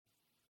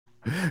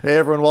Hey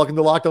everyone, welcome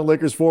to Locked On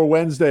Lakers for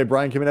Wednesday.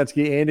 Brian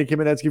Kamenetsky, Andy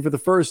Kamenetsky. For the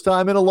first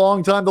time in a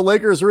long time, the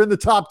Lakers are in the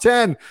top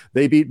 10.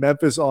 They beat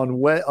Memphis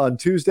on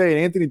Tuesday, and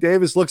Anthony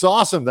Davis looks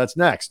awesome. That's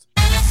next.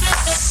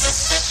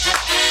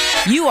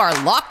 You are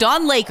Locked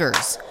On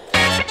Lakers,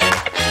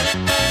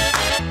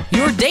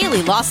 your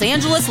daily Los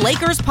Angeles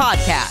Lakers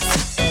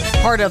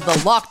podcast. Part of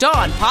the Locked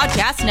On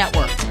Podcast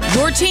Network,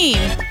 your team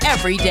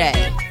every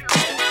day.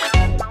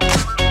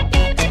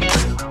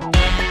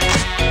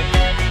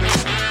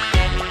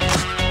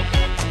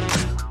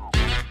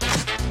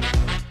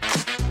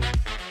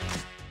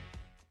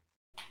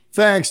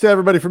 Thanks to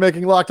everybody for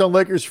making Locked On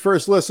Lakers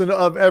first listen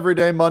of every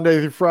day,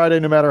 Monday through Friday.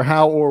 No matter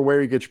how or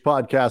where you get your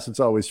podcasts, it's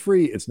always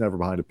free. It's never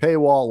behind a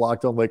paywall.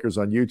 Locked On Lakers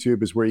on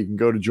YouTube is where you can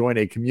go to join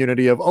a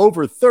community of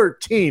over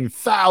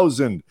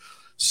 13,000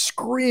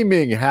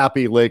 screaming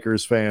happy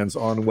Lakers fans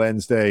on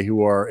Wednesday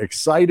who are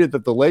excited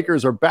that the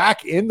Lakers are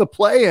back in the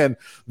play-in.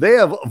 They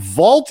have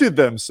vaulted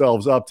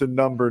themselves up to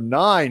number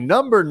 9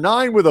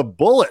 with a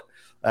bullet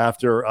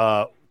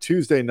after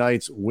Tuesday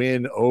night's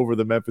win over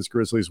the Memphis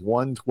Grizzlies,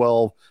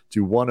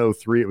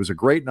 112-103. It was a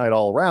great night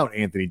all around.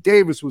 Anthony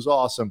Davis was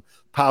awesome.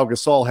 Pau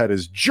Gasol had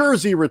his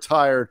jersey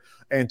retired.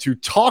 And to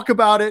talk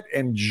about it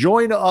and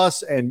join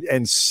us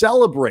and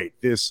celebrate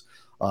this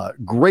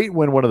great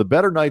win, one of the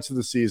better nights of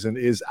the season,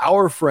 is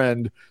our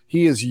friend.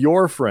 He is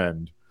your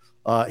friend.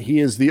 He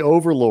is the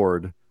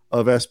overlord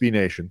of SB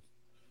Nation,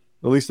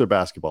 at least their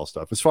basketball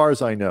stuff, as far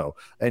as I know.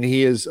 And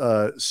he is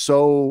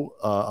so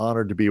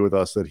honored to be with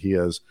us that he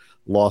has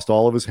lost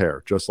all of his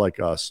hair, just like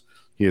us.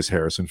 He is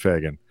Harrison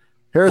Fagan.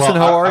 Harrison,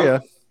 how are you?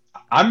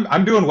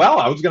 I'm doing well.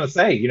 I was going to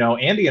say,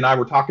 Andy and I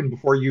were talking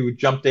before you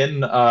jumped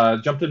into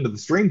the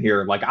stream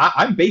here. Like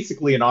I'm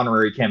basically an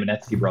honorary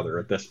Kamenetsky brother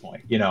at this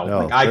point. We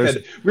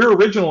were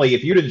originally,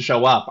 if you didn't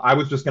show up, I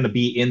was just going to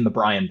be in the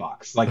Brian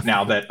box. Like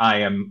now that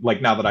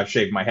I've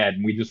shaved my head,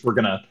 and we just were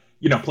going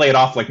to, play it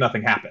off like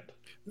nothing happened.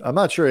 I'm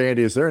not sure,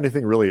 Andy, is there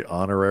anything really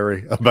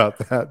honorary about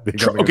that?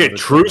 Okay,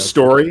 true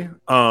story.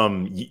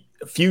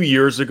 A few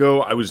years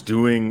ago, I was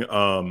doing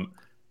a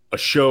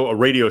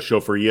radio show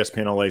for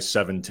ESPN LA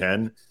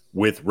 710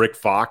 with Rick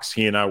Fox.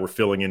 He and I were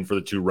filling in for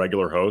the two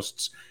regular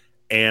hosts.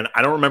 And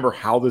I don't remember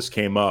how this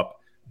came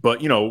up,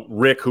 but,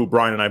 Rick, who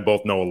Brian and I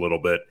both know a little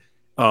bit,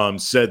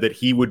 said that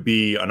he would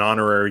be an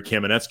honorary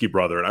Kamenetsky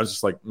brother. And I was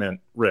just like, man,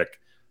 Rick,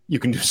 you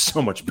can do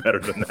so much better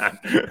than that.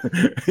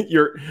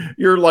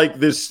 You're like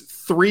this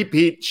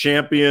three-peat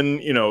champion,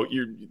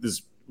 you're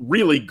this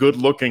really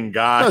good-looking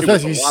guy.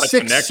 He's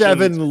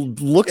 6'7",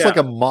 looks like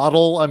a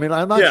model. I mean,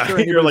 I'm not sure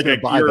you're like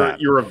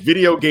you're a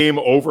video game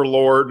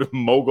overlord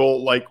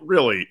mogul. Like,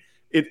 really,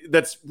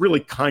 that's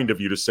really kind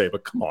of you to say.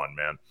 But come on,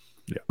 man.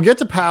 Yeah. We'll get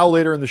to Pau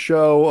later in the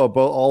show.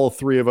 All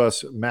three of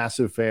us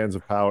massive fans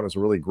of Pau. It was a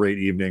really great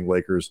evening.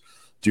 Lakers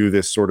do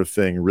this sort of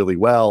thing really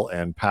well,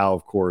 and Pau,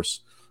 of course,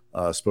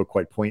 spoke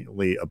quite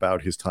poignantly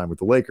about his time with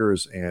the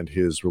Lakers and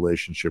his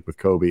relationship with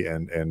Kobe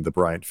and the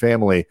Bryant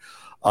family.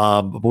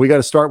 But we got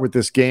to start with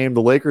this game.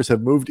 The Lakers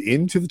have moved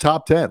into the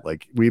top 10.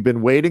 Like, we've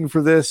been waiting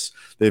for this.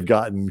 They've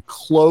gotten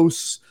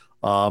close.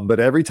 But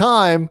every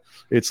time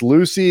it's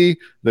Lucy,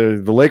 the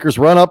Lakers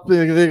run up,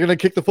 they're going to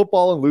kick the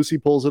football, and Lucy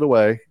pulls it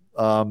away.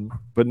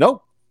 But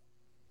nope.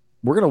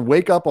 We're going to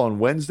wake up on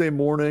Wednesday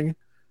morning,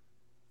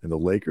 and the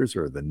Lakers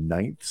are the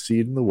 9th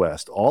seed in the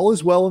West. All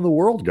is well in the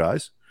world,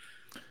 guys.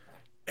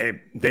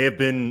 They have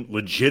been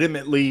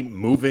legitimately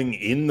moving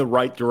in the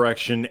right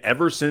direction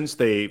ever since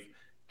they've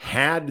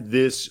had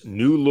this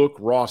new look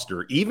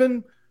roster,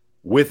 even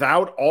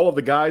without all of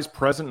the guys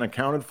present and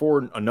accounted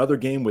for. Another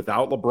game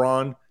without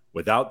LeBron,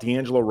 without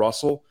D'Angelo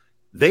Russell.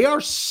 They are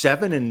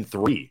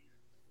 7-3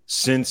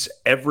 since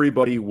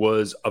everybody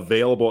was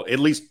available, at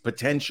least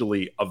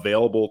potentially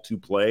available to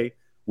play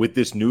with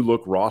this new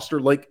look roster.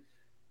 Like,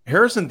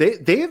 Harrison,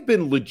 they have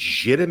been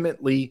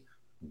legitimately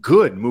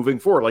good moving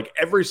forward. Like,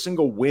 every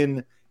single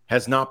win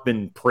has not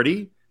been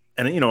pretty.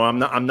 And,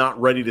 I'm not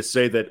ready to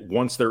say that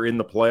once they're in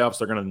the playoffs,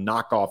 they're going to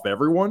knock off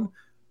everyone.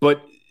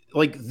 But,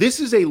 like, this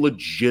is a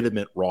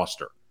legitimate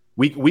roster.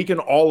 We can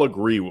all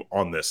agree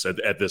on this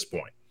at this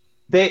point.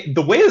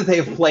 The way that they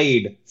have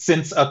played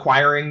since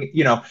acquiring,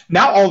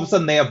 now all of a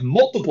sudden they have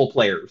multiple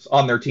players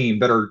on their team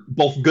that are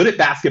both good at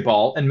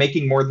basketball and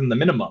making more than the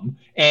minimum.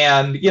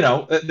 And,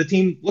 the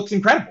team looks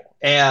incredible.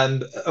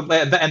 And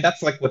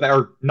that's like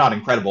not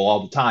incredible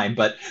all the time,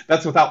 but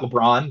that's without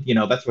LeBron,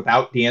 that's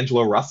without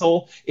D'Angelo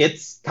Russell.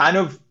 It's kind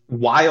of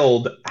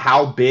wild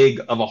how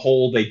big of a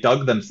hole they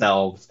dug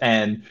themselves.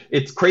 And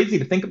it's crazy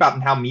to think about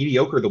and how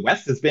mediocre the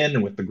West has been,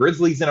 and with the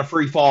Grizzlies in a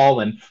free fall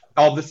and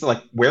all this,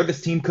 like where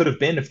this team could have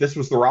been if this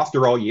was the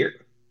roster all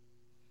year.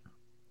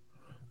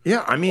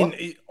 Yeah. I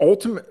mean,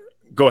 ultimately,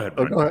 Go ahead,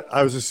 Brian.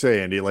 I was just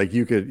saying, Andy, like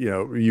you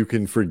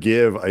can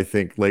forgive, I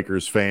think,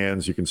 Lakers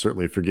fans. You can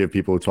certainly forgive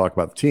people who talk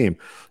about the team.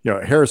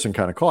 Harrison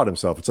kind of caught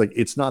himself. It's like,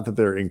 it's not that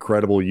they're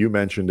incredible. You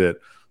mentioned it.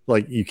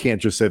 Like, you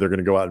can't just say they're going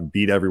to go out and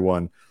beat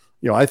everyone.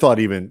 I thought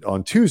even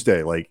on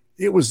Tuesday, like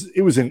it was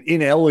an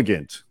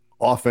inelegant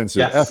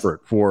offensive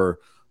effort for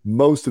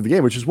most of the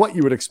game, which is what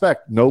you would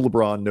expect. No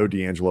LeBron, no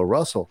D'Angelo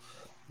Russell.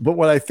 But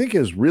what I think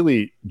is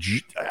really,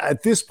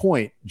 at this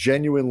point,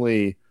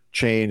 genuinely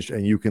changed,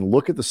 and you can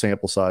look at the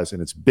sample size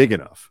and it's big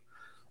enough,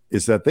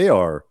 is that they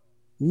are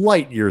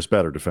light years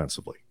better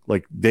defensively.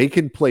 Like, they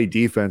can play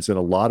defense in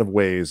a lot of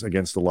ways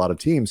against a lot of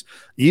teams,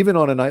 even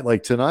on a night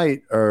like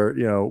tonight, or,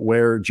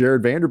 where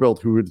Jared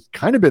Vanderbilt, who had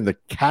kind of been the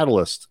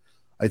catalyst,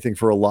 I think,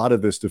 for a lot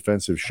of this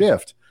defensive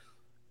shift,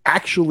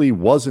 actually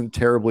wasn't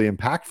terribly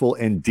impactful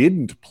and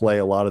didn't play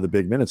a lot of the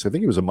big minutes. I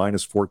think he was a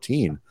minus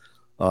 14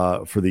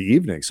 for the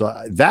evening. So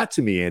that,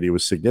 to me, Andy,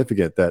 was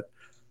significant that,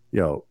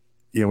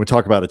 we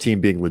talk about a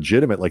team being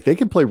legitimate, like, they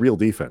can play real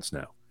defense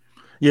now.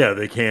 Yeah,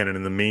 they can. And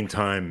in the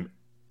meantime,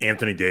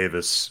 Anthony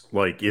Davis,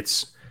 like,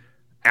 it's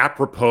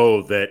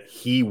apropos that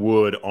he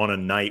would, on a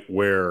night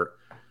where,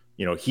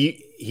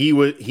 he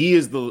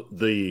is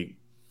the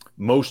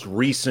most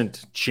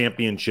recent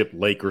championship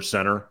Laker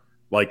center,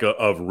 like,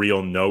 of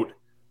real note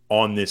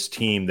on this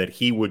team, that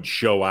he would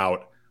show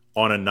out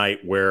on a night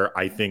where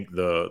I think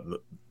the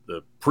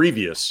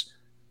previous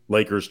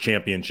Lakers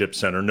championship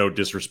center, no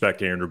disrespect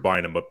to Andrew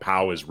Bynum, but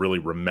Pau is really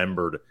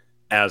remembered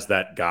as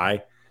that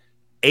guy.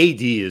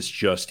 AD is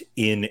just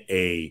in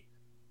a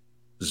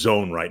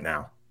zone right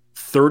now.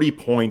 30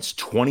 points,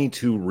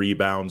 22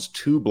 rebounds,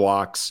 2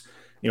 blocks.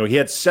 He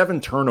had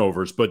 7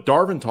 turnovers, but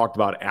Darvin talked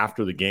about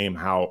after the game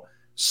how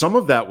some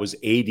of that was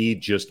AD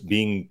just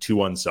being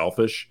too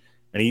unselfish.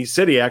 And he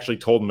said he actually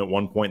told him at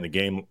one point in the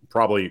game,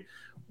 probably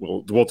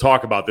we'll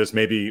talk about this,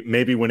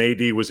 maybe when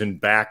AD was in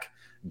back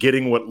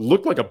getting what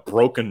looked like a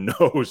broken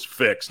nose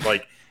fixed.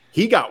 Like,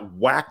 he got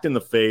whacked in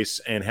the face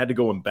and had to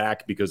go in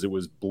back because it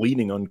was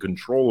bleeding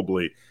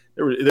uncontrollably.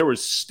 There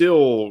was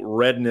still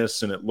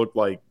redness, and it looked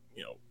like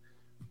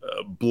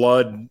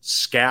blood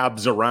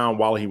scabs around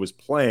while he was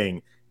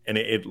playing, and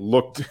it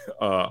looked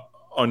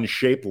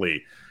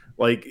unshapely.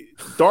 Like,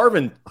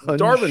 Darvin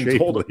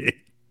told him,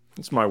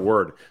 that's my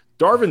word.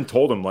 Darvin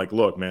told him, like,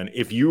 look, man,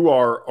 if you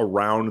are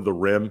around the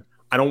rim,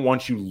 I don't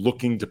want you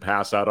looking to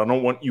pass out. I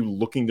don't want you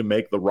looking to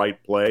make the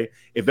right play.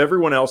 If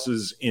everyone else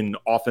is in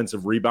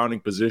offensive rebounding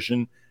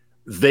position,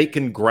 they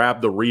can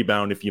grab the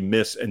rebound if you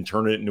miss and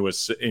turn it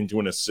into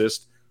an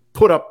assist.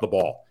 Put up the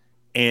ball.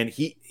 And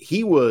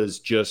he was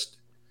just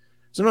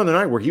 – it's another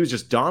night where he was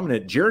just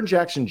dominant. Jaren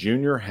Jackson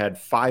Jr. had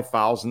 5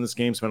 fouls in this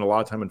game, spent a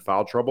lot of time in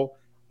foul trouble.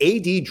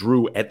 AD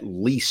drew at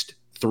least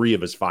 3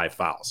 of his 5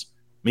 fouls.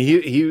 I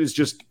mean, he was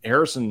just –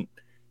 Harrison,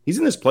 he's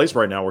in this place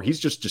right now where he's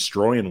just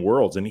destroying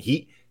worlds, and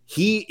he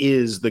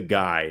is the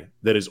guy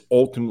that is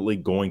ultimately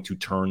going to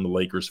turn the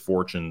Lakers'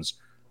 fortunes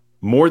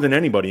more than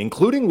anybody,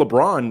 including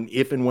LeBron,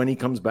 if and when he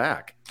comes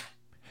back.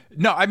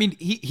 No, I mean,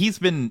 he's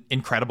been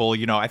incredible.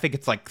 I think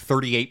it's like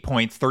 38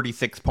 points,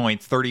 36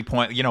 points, 30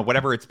 points,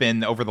 whatever it's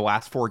been over the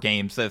last 4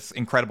 games, this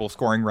incredible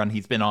scoring run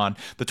he's been on.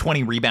 The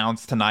 20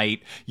 rebounds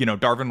tonight,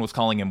 Darvin was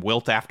calling him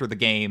Wilt after the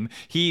game.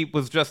 He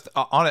was just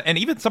on it. And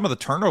even some of the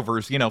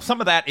turnovers, some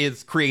of that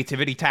is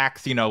creativity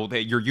tax.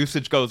 Your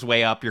usage goes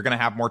way up. You're going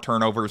to have more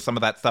turnovers. Some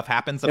of that stuff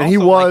happens. And also, he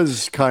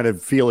was kind of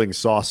feeling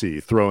saucy,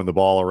 throwing the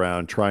ball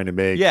around, trying to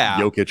make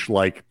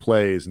Jokic-like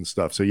plays and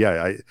stuff. So,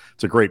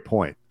 it's a great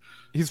point.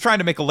 He's trying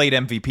to make a late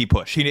MVP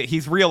push.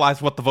 He's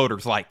realized what the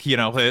voters like.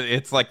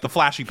 It's like the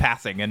flashy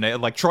passing, and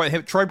like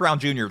Troy Brown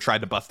Jr. tried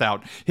to bust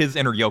out his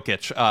inner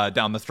Jokic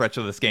down the stretch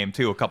of this game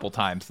too a couple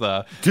times.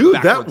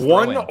 That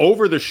one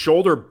over the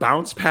shoulder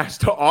bounce pass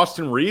to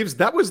Austin Reeves,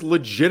 that was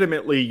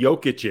legitimately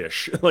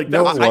Jokic-ish. Like,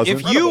 that was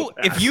if you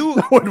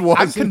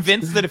I'm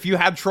convinced that if you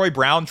had Troy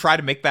Brown try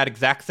to make that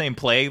exact same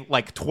play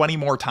like 20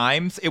 more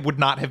times, it would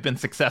not have been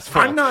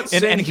successful. I'm not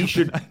saying he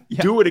should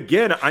do it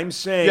again. I'm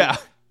saying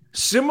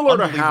similar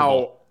to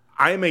how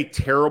I am a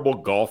terrible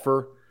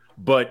golfer,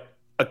 but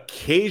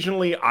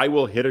occasionally I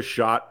will hit a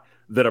shot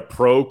that a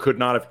pro could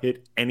not have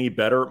hit any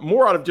better,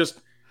 more out of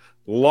just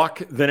luck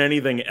than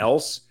anything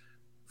else.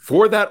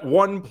 For that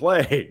one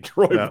play,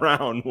 Troy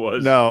Brown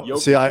was.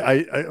 See,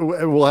 I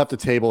will have to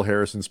table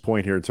Harrison's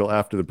point here until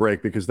after the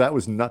break, because that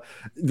was not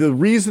the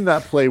reason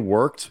that play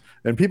worked.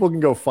 And people can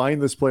go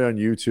find this play on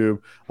YouTube.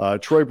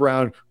 Troy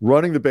Brown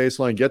running the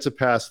baseline, gets a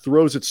pass,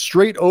 throws it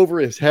straight over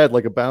his head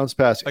like a bounce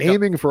pass, like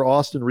aiming for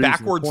Austin Reeves.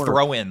 Backwards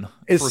throw in.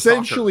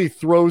 Essentially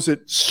throws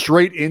it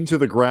straight into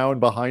the ground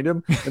behind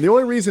him. And the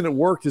only reason it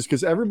worked is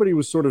because everybody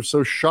was sort of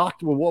so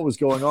shocked with what was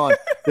going on.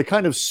 They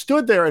kind of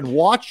stood there and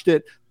watched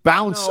it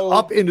bounce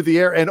up into the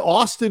air, and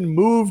Austin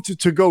moved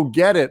to go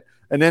get it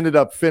and ended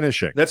up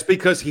finishing. That's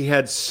because he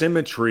had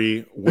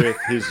symmetry with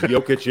his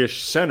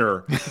Jokic-ish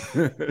center,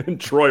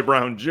 Troy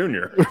Brown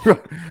Jr.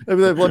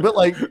 But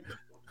like,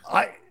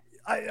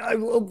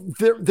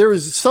 there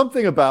is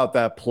something about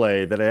that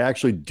play that I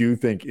actually do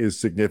think is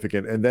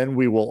significant, and then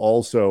we will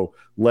also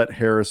let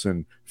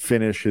Harrison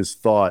finish his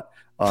thought.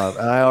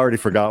 I already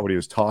forgot what he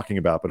was talking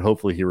about, but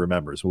hopefully he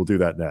remembers. We'll do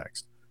that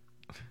next.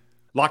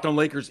 Locked On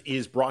Lakers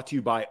is brought to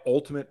you by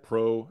Ultimate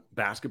Pro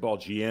Basketball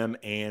GM,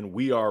 and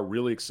we are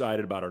really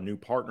excited about our new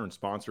partner and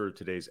sponsor of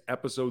today's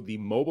episode, the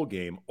mobile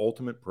game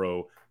Ultimate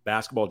Pro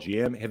Basketball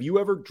GM. Have you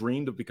ever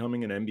dreamed of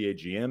becoming an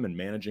NBA GM and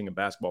managing a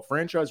basketball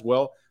franchise?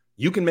 Well,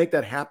 you can make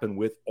that happen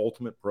with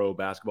Ultimate Pro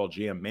Basketball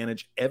GM.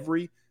 Manage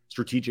every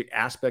strategic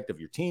aspect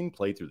of your team,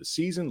 play through the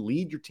season,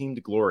 lead your team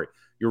to glory.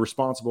 You're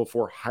responsible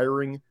for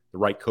hiring the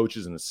right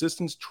coaches and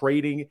assistants,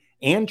 trading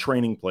and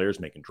training players,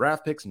 making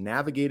draft picks,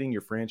 navigating your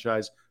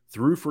franchise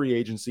through free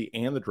agency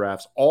and the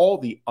drafts, all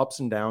the ups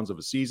and downs of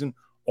a season.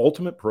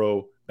 Ultimate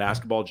Pro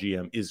Basketball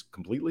GM is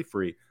completely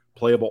free,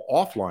 playable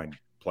offline,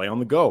 play on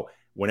the go,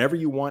 whenever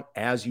you want,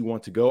 as you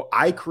want to go.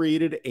 I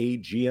created a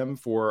GM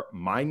for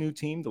my new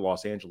team, the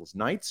Los Angeles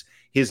Knights.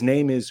 His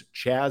name is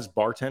Chaz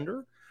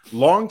Bartender.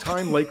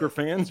 Longtime Laker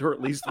fans, or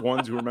at least the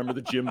ones who remember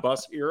the Jim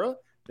Buss era,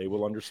 they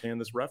will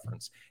understand this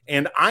reference.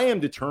 And I am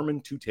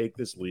determined to take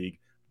this league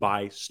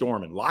by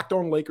storm. And Locked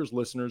On Lakers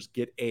listeners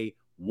get a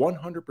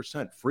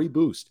 100% free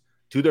boost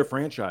to their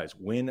franchise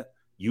when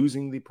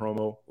using the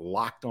promo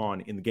Locked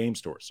On in the game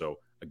store. So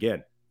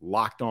again,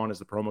 Locked On is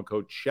the promo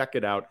code. Check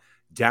it out.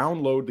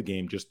 Download the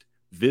game. Just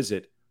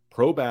visit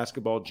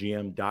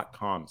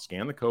probasketballgm.com.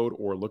 Scan the code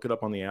or look it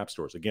up on the app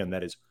stores. Again,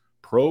 that is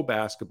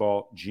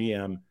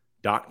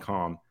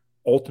probasketballgm.com.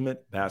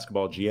 Ultimate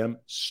Basketball GM.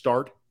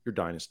 Start your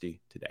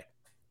dynasty today.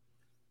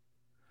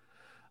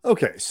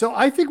 Okay, so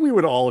I think we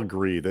would all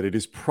agree that it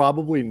is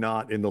probably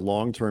not in the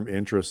long-term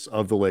interests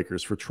of the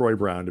Lakers for Troy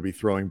Brown to be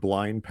throwing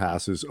blind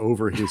passes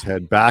over his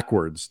head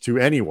backwards to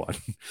anyone.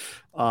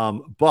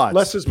 But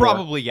less is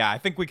probably more. Yeah, I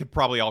think we could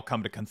probably all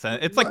come to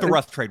consensus. It's like the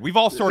Russ trade. We've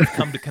all sort of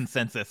come to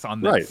consensus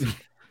on this. Right.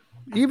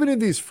 Even in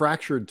these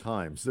fractured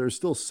times, there's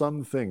still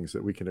some things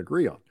that we can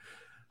agree on.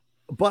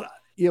 But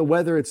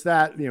whether it's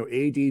that,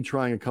 AD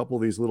trying a couple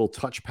of these little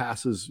touch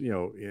passes,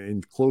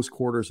 in close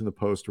quarters in the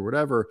post or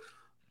whatever.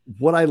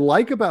 What I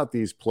like about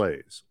these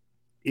plays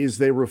is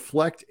they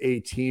reflect a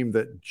team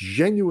that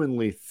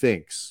genuinely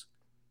thinks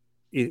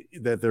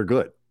that they're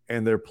good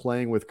and they're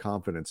playing with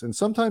confidence. And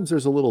sometimes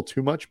there's a little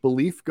too much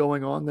belief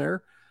going on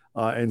there.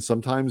 And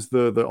sometimes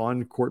the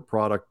on-court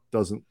product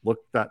doesn't look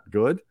that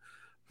good.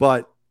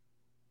 But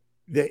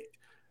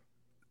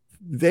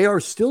they are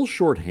still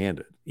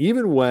shorthanded.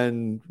 Even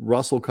when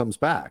Russell comes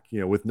back,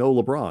 with no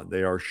LeBron,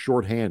 they are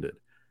shorthanded.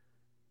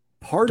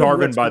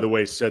 Darvin, by the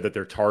way, said that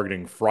they're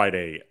targeting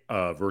Friday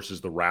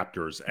versus the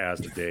Raptors as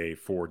the day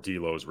for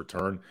D'Lo's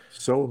return.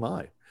 So am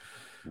I.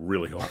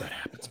 Really hope that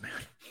happens, man.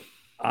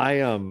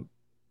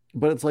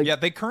 But it's like, yeah,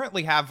 they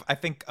currently have, I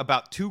think,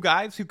 about 2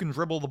 guys who can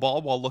dribble the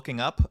ball while looking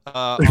up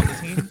on the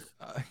team.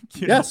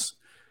 Yes.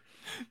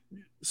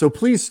 So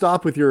please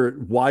stop with your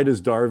why is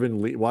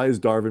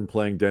Darvin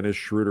playing Dennis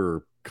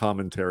Schroeder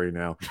commentary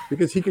now?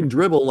 Because he can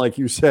dribble, like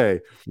you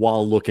say,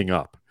 while looking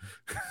up.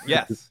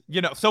 Yes.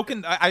 So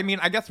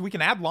I guess we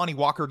can add Lonnie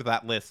Walker to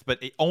that list,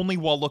 but only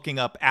while looking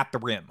up at the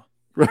rim.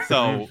 Right.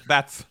 So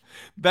that's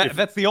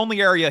the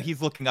only area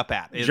he's looking up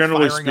at, is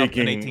generally firing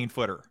speaking, up an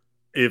 18-footer.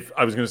 If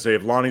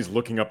Lonnie's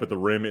looking up at the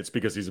rim, it's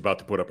because he's about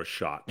to put up a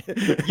shot.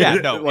 Yeah,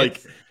 no.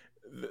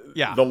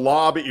 The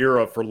lob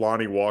era for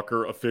Lonnie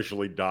Walker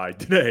officially died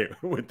today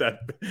with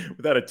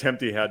that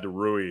attempt he had to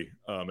Rui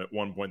at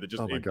one point that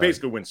just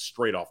basically went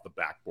straight off the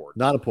backboard.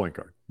 Not a point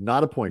guard.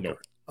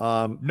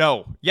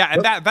 No. Yeah,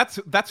 and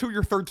that's who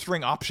your third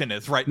string option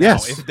is right now.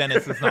 Yes. If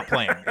Dennis is not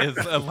playing, is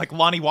like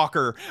Lonnie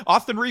Walker,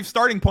 Austin Reeves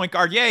starting point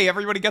guard. Yay,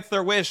 everybody gets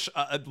their wish.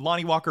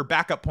 Lonnie Walker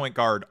backup point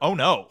guard. Oh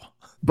no.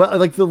 But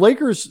like the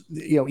Lakers,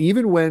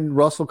 even when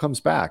Russell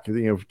comes back,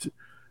 if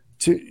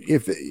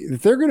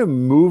they're going to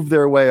move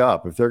their way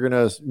up, if they're going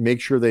to make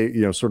sure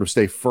they sort of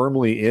stay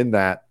firmly in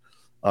that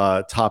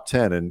top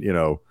 10,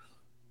 and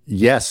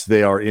yes,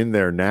 they are in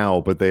there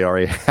now, but they are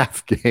a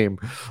half game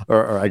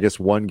or I guess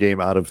 1 game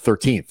out of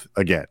 13th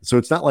again. So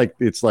it's not like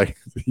they're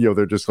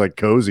just like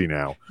cozy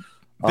now.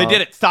 They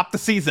did it. Stop the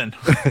season.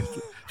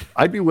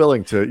 I'd be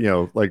willing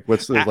to,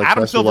 what's the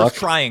Adam Silver's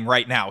trying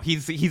right now.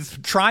 He's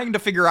trying to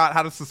figure out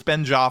how to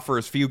suspend Ja for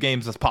as few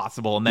games as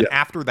possible, and then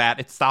after that,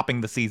 it's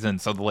stopping the season,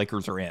 so the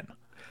Lakers are in.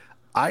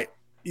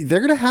 They're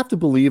going to have to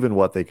believe in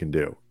what they can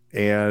do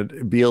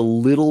and be a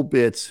little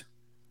bit.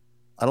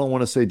 I don't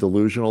want to say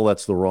delusional.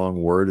 That's the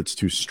wrong word. It's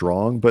too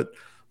strong. But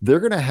they're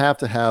going to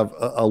have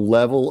a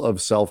level of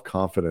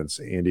self-confidence,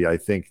 Andy, I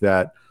think,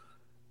 that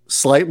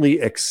slightly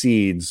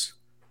exceeds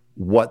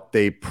what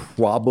they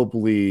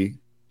probably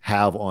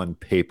have on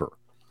paper.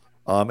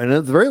 And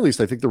at the very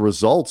least, I think the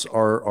results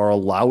are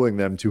allowing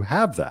them to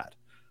have that.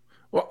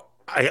 Well,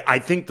 I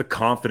think the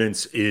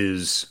confidence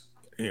is,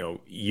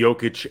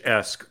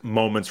 Jokic-esque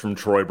moments from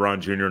Troy Brown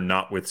Jr.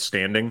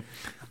 notwithstanding.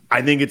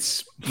 I think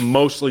it's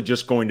mostly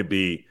just going to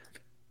be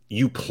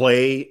you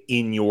play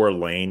in your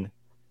lane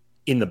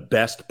in the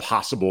best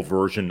possible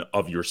version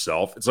of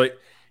yourself. It's like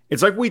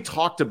we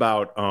talked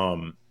about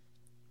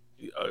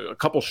a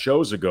couple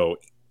shows ago.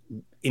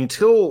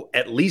 Until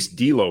at least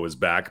D'Lo is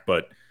back,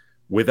 but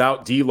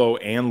without D'Lo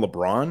and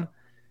LeBron,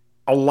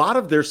 a lot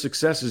of their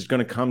success is going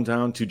to come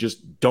down to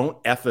just don't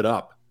F it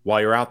up while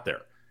you're out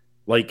there.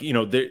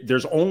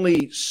 There's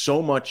only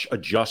so much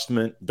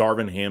adjustment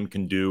Darvin Ham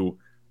can do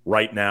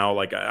right now.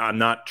 I'm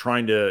not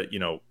trying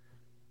to,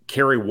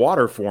 carry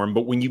water for him,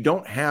 but when you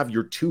don't have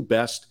your 2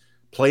 best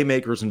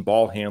playmakers and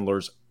ball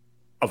handlers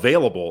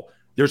available,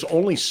 there's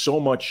only so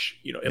much,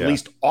 at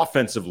least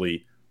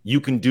offensively, you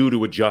can do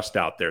to adjust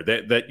out there,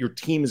 that your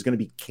team is going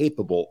to be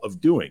capable of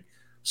doing.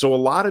 So a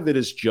lot of it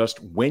is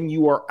just when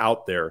you are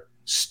out there,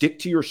 stick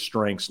to your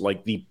strengths,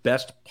 like the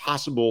best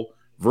possible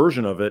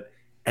version of it,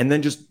 and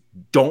then just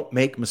don't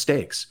make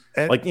mistakes.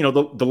 And, like,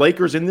 the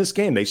Lakers in this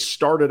game, they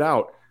started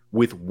out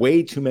with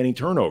way too many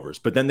turnovers,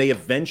 but then they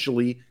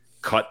eventually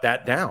cut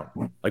that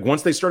down. Like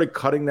once they started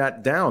cutting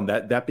that down,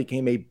 that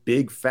became a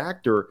big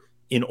factor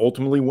in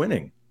ultimately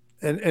winning.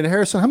 And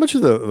Harrison, how much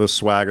of the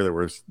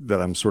swagger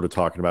that I'm sort of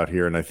talking about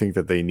here, and I think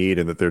that they need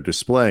and that they're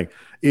displaying,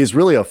 is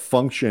really a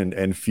function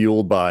and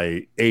fueled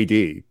by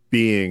AD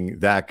being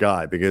that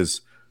guy?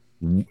 Because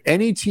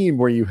any team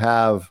where you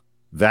have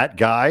that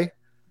guy,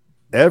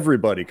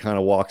 everybody kind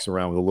of walks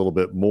around with a little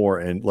bit more.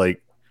 And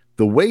like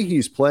the way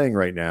he's playing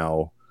right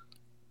now,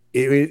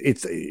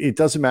 it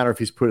doesn't matter if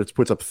he's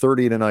puts up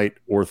 30 tonight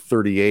or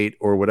 38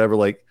 or whatever.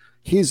 Like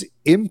his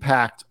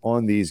impact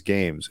on these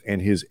games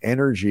and his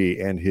energy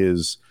and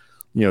his,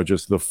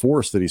 just the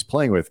force that he's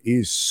playing with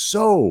is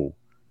so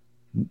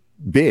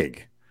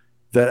big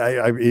that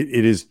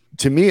it is,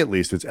 to me at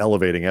least, it's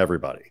elevating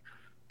everybody.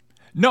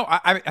 No,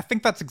 I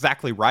think that's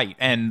exactly right.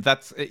 And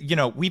that's,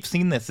 we've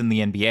seen this in the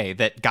NBA,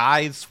 that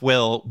guys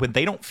will, when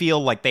they don't feel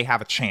like they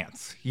have a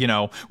chance,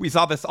 we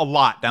saw this a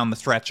lot down the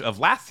stretch of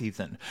last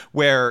season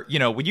where,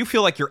 when you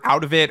feel like you're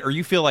out of it or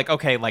you feel like,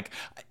 okay, like,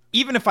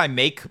 even if I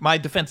make my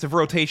defensive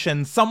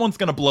rotation, someone's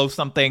going to blow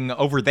something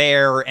over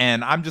there,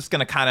 and I'm just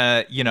going to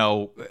kind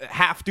of,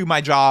 half do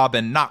my job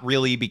and not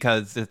really,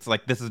 because it's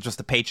like, this is just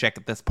a paycheck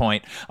at this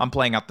point. I'm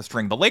playing out the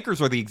string. The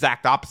Lakers are the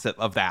exact opposite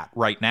of that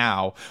right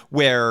now,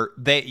 where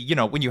they,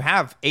 when you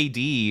have AD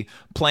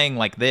playing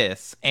like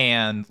this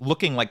and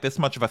looking like this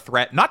much of a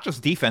threat, not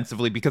just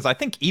defensively, because I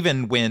think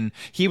even when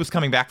he was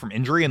coming back from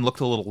injury and looked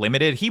a little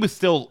limited, he was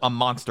still a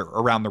monster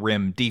around the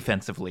rim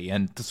defensively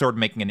and to sort of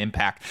making an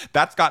impact.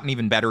 That's gotten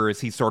even better as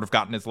he's sort of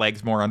gotten his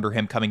legs more under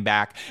him coming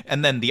back.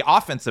 And then the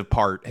offensive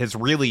part has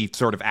really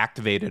sort of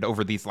activated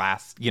over these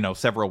last,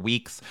 several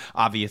weeks,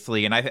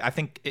 obviously. And I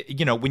think,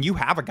 when you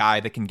have a guy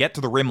that can get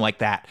to the rim like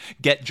that,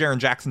 get Jaren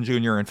Jackson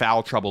Jr. in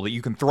foul trouble, that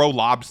you can throw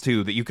lobs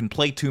to, that you can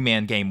play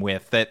two-man game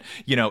with, that,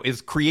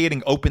 is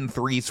creating open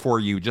threes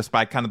for you just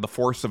by kind of the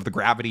force of the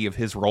gravity of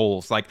his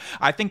roles. Like,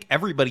 I think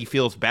everybody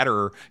feels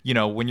better,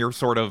 when you're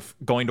sort of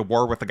going to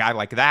war with a guy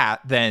like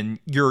that, than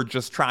you're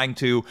just trying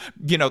to,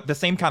 the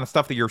same kind of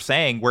stuff that you're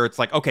saying, where it's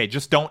like, okay,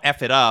 just don't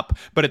F it up.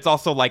 But it's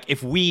also like,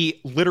 if we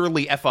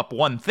literally F up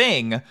one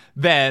thing,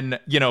 then,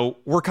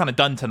 we're kind of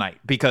done tonight,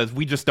 because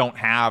we just don't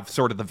have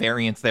sort of the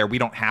variance there. We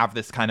don't have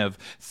this kind of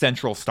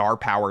central star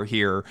power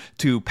here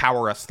to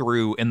power us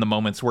through in the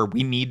moments where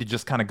we need to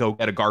just kind of go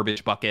get a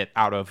garbage bucket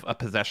out of a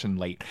possession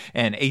late.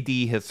 And AD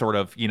has sort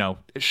of,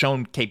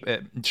 shown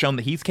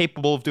that he's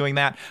capable of doing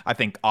that. I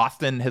think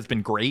Austin has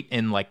been great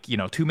in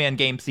two-man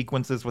game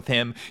sequences with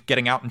him,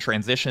 getting out in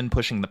transition,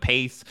 pushing the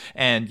pace.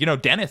 And,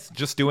 Dennis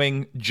just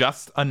doing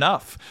just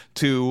enough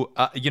to,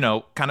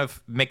 kind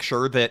of make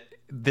sure that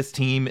this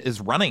team is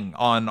running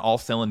on all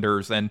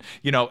cylinders. And,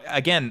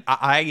 again,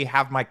 I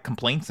have my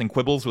complaints and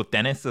quibbles with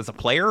Dennis as a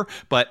player,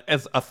 but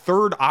as a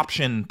third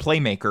option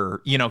playmaker,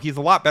 he's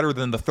a lot better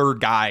than the third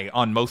guy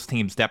on most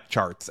teams' depth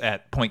charts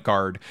at point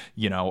guard,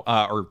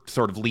 or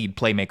sort of lead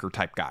playmaker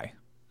type guy.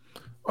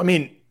 I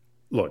mean,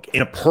 look,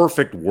 in a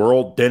perfect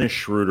world, Dennis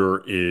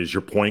Schroeder is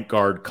your point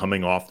guard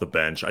coming off the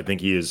bench. I think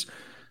he is,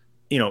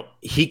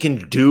 he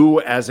can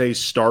do as a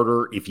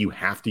starter if you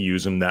have to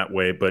use him that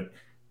way, but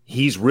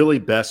he's really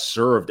best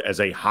served as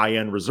a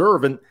high-end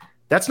reserve. And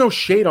that's no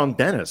shade on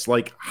Dennis.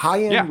 Like,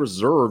 high-end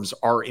reserves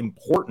are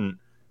important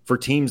for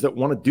teams that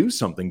want to do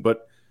something.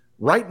 But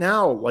right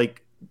now,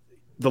 like,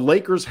 the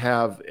Lakers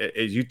have,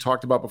 as you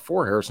talked about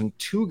before, Harrison,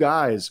 two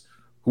guys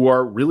who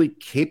are really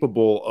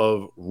capable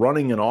of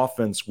running an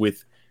offense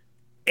with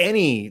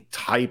any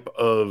type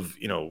of,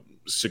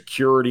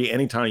 security,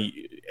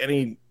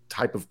 any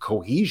type of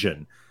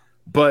cohesion.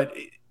 But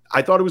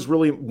I thought it was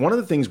really one of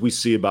the things we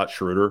see about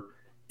Schroeder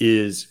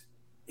is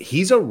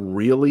he's a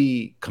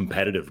really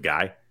competitive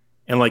guy.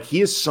 And like,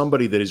 he is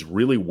somebody that is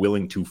really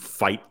willing to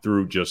fight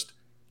through just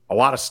a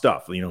lot of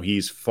stuff.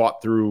 He's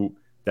fought through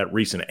that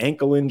recent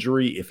ankle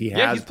injury. If he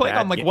has, he's playing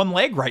on like one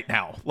leg right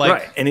now. Like,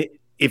 right. And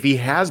if he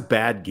has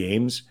bad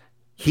games,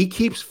 he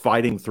keeps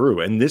fighting through.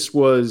 And this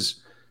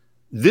was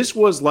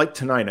like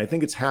tonight. I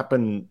think it's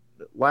happened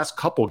last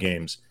couple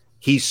games.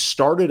 He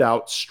started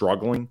out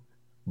struggling,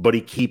 but he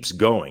keeps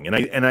going.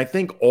 And I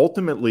think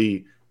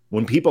ultimately,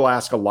 when people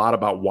ask a lot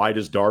about why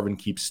does Darvin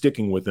keep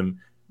sticking with him,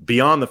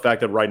 beyond the fact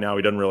that right now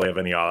he doesn't really have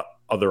any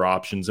other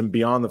options, and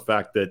beyond the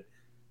fact that,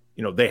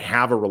 they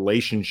have a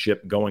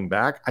relationship going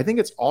back, I think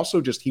it's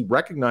also just he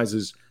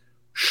recognizes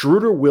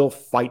Schroeder will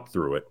fight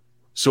through it.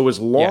 So as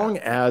long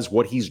as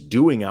what he's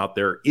doing out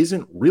there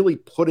isn't really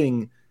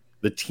putting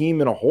the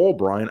team in a hole,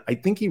 Brian, I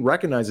think he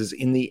recognizes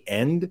in the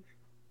end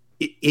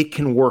it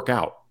can work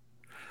out.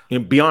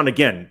 Beyond,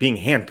 again, being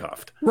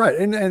handcuffed. Right.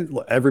 And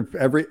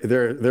every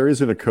there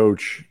isn't a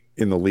coach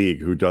in the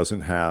league who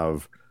doesn't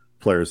have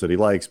players that he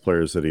likes,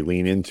 players that he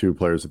lean into,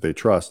 players that they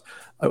trust.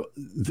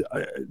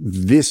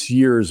 This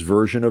year's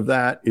version of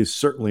that is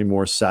certainly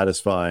more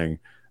satisfying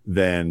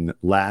than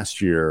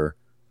last year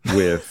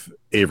with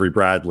Avery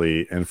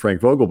Bradley and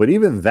Frank Vogel. But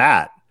even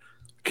that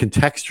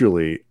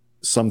contextually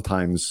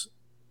sometimes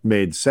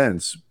made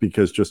sense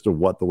because just of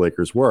what the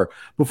Lakers were.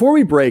 Before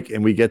we break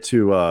and we get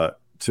to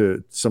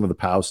some of the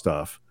POW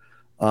stuff,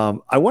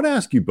 I want to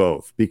ask you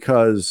both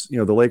because,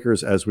 the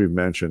Lakers, as we've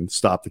mentioned,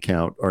 stop the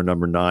count, are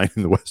number 9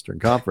 in the Western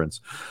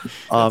Conference.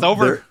 It's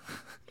over.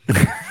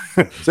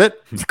 That's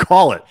it.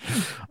 Call it.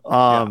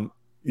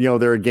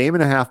 They're a game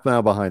and a half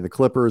now behind the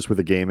Clippers with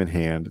a game in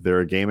hand. They're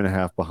a game and a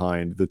half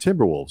behind the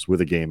Timberwolves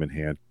with a game in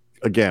hand.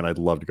 Again, I'd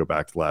love to go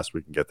back to last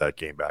week and get that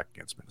game back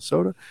against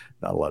Minnesota.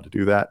 Not allowed to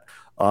do that.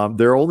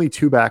 They're only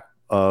 2 back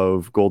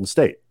of Golden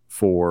State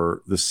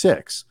for the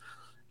 6.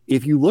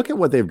 If you look at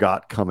what they've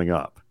got coming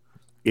up,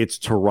 it's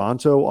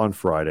Toronto on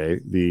Friday.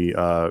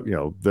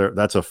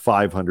 That's a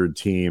 500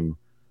 team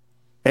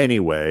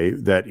anyway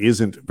that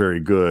isn't very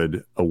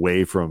good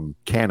away from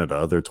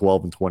Canada. They're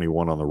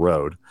 12-21 on the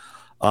road.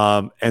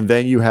 And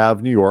then you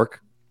have New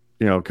York,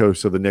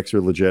 so the Knicks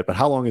are legit. But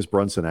how long is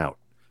Brunson out?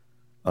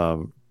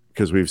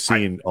 Because we've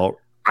seen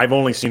I've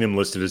only seen him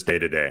listed as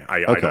day-to-day. I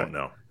don't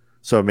know.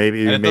 So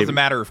maybe it doesn't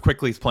matter if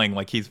Quickly's playing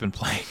like he's been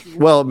playing.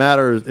 Well, it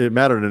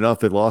mattered enough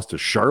they lost to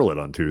Charlotte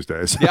on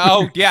Tuesdays.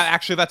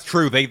 Actually that's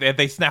true.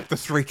 They snapped the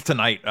streak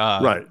tonight.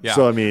 Right. Yeah.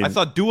 So I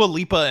saw Dua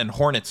Lipa and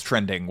Hornets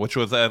trending, which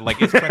was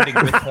it's trending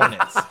with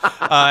Hornets.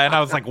 And I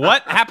was like,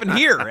 what happened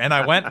here? And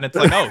I went and it's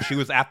like, she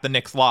was at the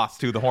Knicks loss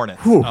to the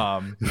Hornets.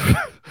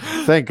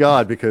 Thank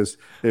God, because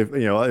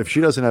if she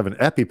doesn't have an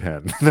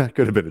EpiPen, that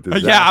could have been a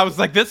disaster. Yeah, I was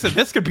like,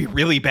 this could be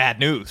really bad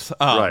news.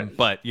 Right.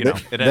 But it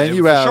was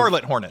the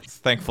Charlotte Hornets,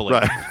 thankfully.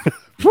 Right.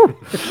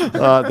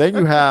 Then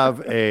you have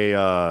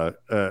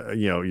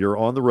you're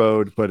on the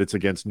road, but it's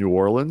against New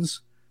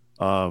Orleans,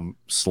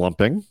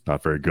 slumping,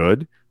 not very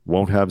good,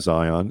 won't have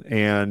Zion,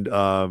 and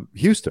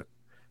Houston.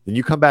 Then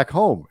you come back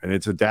home, and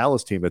it's a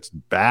Dallas team that's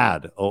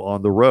bad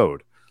on the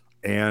road,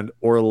 and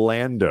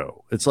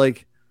Orlando. It's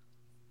like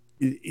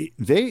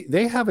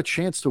they have a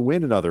chance to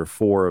win another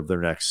 4 of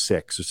their next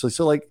 6.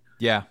 So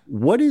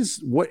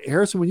what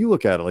Harrison, when you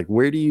look at it, like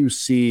where do you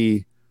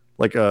see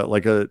like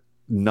a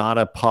not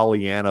a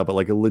Pollyanna, but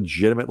like a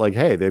legitimate, like,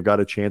 hey, they've got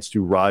a chance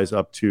to rise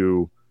up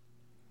to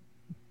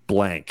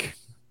blank.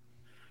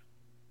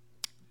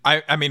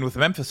 I mean, with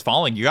Memphis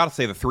falling, you got to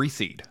say the 3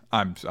 seed.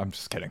 I'm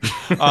just kidding.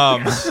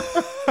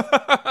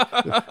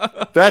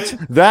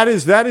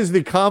 That is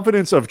the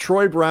confidence of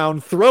Troy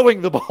Brown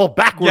throwing the ball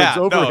backwards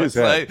over his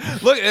head.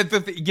 Look,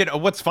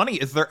 what's funny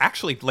is they're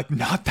actually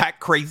not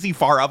that crazy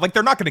far off.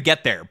 They're not going to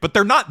get there, but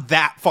they're not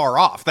that far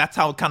off. That's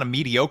how kind of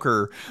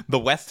mediocre the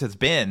West has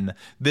been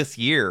this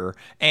year.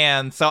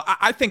 And so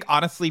I think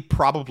honestly,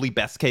 probably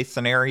best case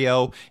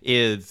scenario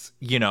is,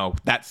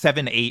 that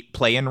 7-8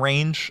 play-in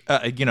range,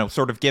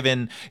 sort of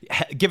given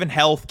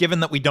health,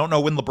 given that we don't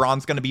know when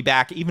LeBron's going to be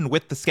back, even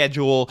with the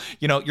schedule,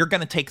 you're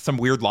going to take some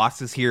weird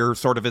losses here,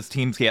 sort of as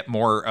teams get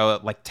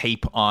more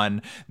tape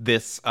on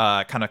this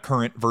kind of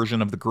current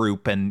version of the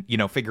group and,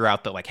 figure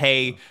out that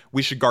hey,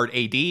 we should guard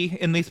AD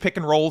in these pick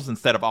and rolls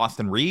instead of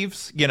Austin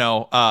Reeves.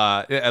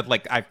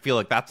 I feel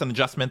like that's an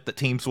adjustment that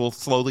teams will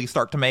slowly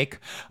start to make.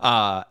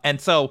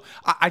 And so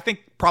I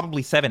think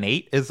probably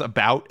 7-8 is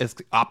about as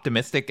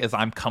optimistic as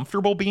I'm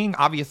comfortable being.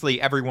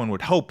 Obviously, everyone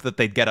would hope that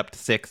they'd get up to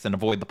 6 and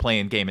avoid the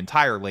play-in game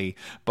entirely.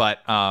 But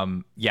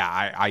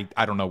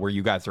I don't know where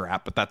you guys are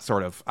at, but that's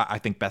sort of, I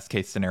think, best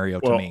case scenario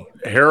to me.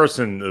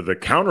 Harrison, the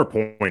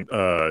counterpoint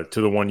to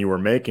the one you were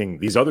making,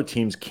 these other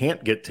teams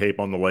can't get tape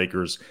on the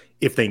Lakers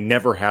if they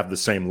never have the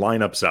same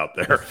lineups out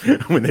there.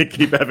 When they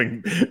keep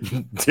having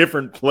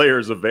different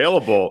players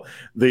available,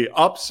 the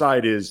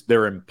upside is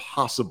they're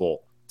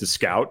impossible to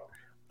scout.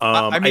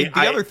 The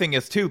other thing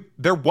is too,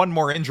 they're one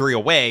more injury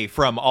away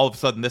from all of a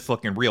sudden this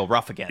looking real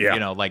rough again.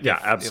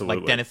 Absolutely.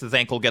 Like Dennis's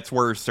ankle gets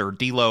worse or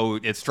D'Lo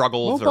it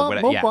struggles or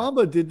whatever. Mo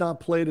Bamba did not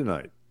play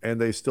tonight,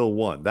 and they still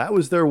won. That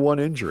was their one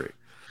injury.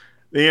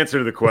 The answer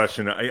to the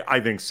question, I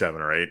think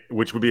 7 or 8,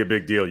 which would be a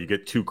big deal. You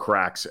get 2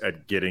 cracks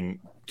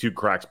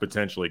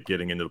potentially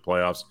getting into the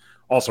playoffs.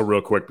 Also,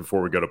 real quick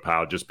before we go to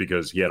Pau, just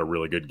because he had a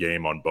really good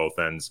game on both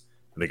ends,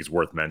 I think it's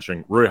worth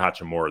mentioning. Rui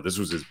Hachimura, this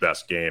was his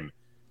best game,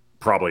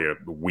 probably a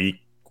week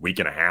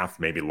and a half,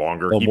 maybe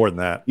longer. More than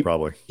that,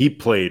 probably. He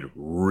played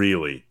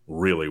really,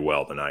 really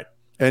well tonight.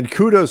 And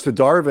kudos to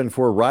Darvin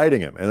for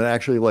riding him and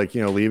actually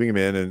leaving him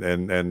in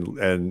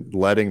and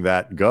letting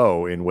that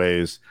go in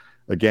ways,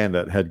 again,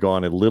 that had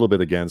gone a little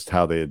bit against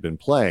how they had been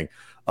playing.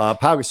 Pau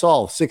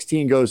Gasol,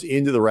 16 goes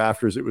into the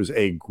rafters. It was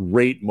a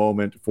great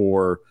moment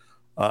for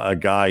a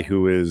guy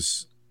who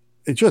is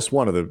just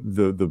one of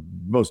the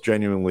most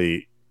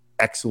genuinely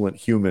excellent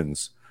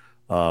humans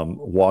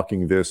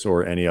walking this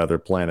or any other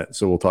planet.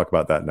 So we'll talk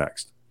about that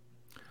next.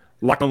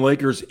 Locked On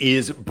Lakers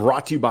is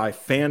brought to you by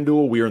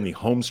FanDuel. We are in the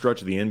home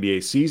stretch of the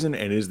NBA season,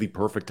 and it is the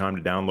perfect time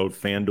to download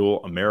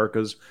FanDuel,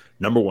 America's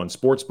 #1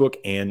 sportsbook.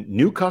 And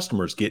new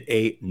customers get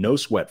a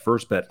no-sweat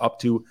first bet up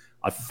to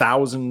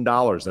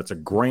 $1,000. That's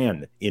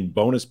 $1,000 in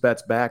bonus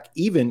bets back,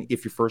 even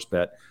if your first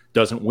bet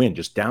doesn't win.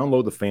 Just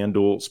download the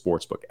FanDuel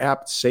Sportsbook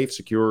app. It's safe,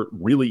 secure,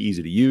 really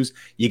easy to use.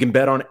 You can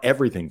bet on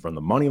everything from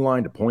the money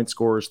line to point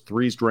scores,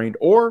 threes drained,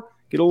 or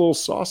get a little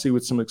saucy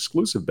with some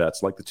exclusive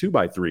bets like the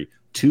 2x3,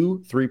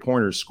 2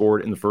 3-pointers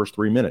scored in the first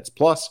 3 minutes.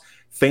 Plus,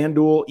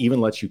 FanDuel even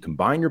lets you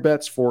combine your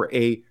bets for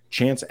a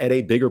chance at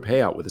a bigger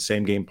payout with the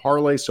same game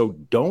parlay. So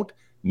don't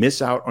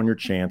miss out on your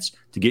chance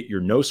to get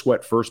your no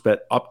sweat first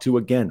bet up to,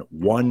 again,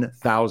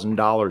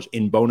 $1,000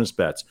 in bonus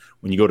bets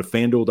when you go to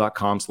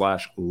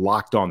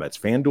FanDuel.com/lockedon. That's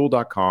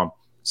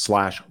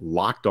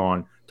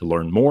FanDuel.com/lockedon to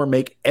learn more.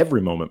 Make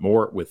every moment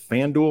more with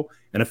FanDuel,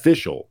 an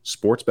official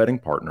sports betting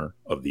partner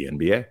of the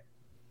NBA.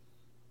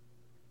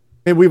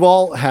 And we've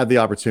all had the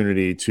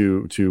opportunity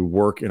to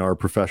work in our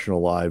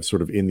professional lives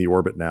sort of in the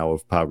orbit now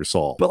of Pau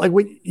Gasol. But like,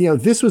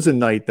 this was a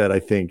night that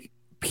I think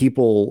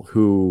people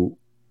who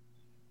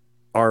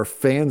are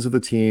fans of the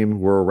team,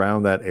 were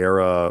around that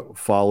era,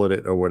 followed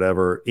it or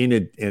whatever, in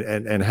it,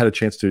 and had a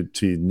chance to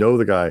know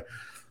the guy,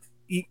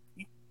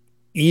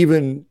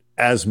 even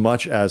as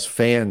much as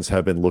fans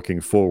have been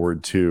looking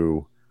forward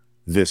to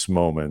this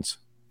moment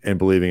and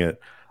believing it.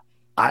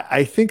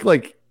 I think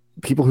like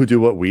people who do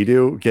what we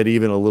do get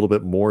even a little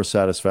bit more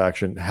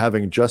satisfaction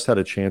having just had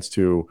a chance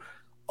to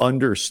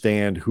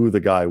understand who the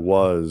guy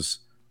was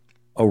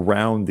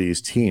around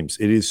these teams.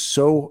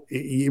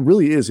 It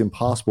really is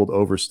impossible to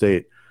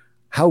overstate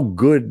how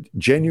good,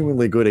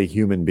 genuinely good a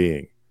human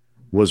being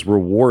was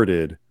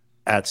rewarded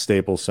at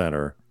Staples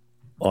Center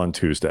on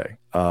Tuesday.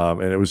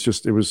 And it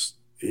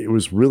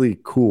was really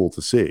cool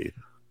to see.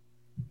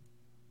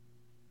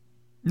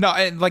 No,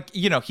 and like,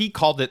 he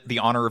called it the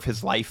honor of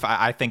his life.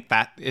 I think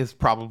that is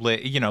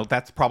probably,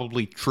 that's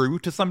probably true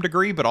to some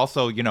degree, but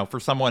also,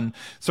 for someone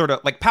sort of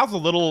like Pau's a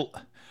little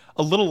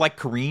like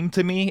Kareem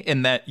to me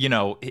in that,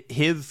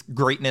 his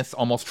greatness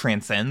almost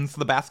transcends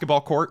the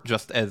basketball court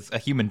just as a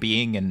human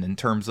being. And in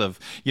terms of,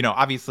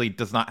 obviously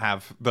does not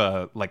have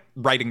the like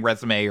writing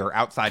resume or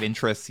outside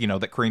interests,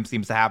 that Kareem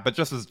seems to have, but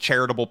just as a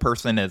charitable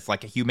person, as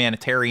like a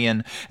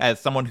humanitarian, as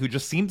someone who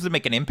just seems to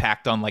make an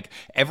impact on like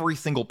every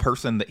single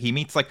person that he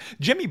meets. Like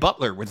Jimmy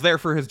Butler was there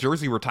for his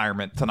jersey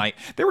retirement tonight.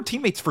 They were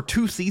teammates for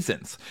 2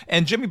 seasons,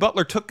 and Jimmy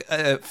Butler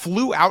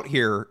flew out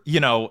here,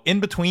 in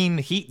between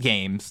Heat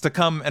games to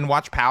come and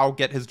watch Pau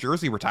get his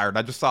jersey retired.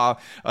 I just saw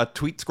a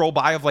tweet scroll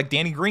by of like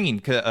Danny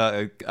Green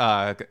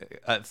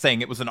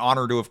saying it was an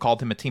honor to have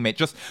called him a teammate.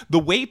 Just the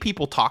way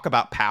people talk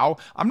about Pau,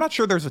 I'm not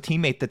sure there's a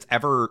teammate that's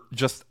ever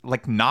just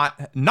like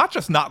not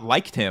just not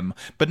liked him,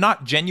 but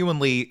not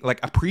genuinely like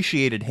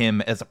appreciated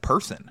him as a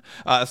person.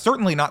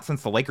 Certainly not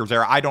since the Lakers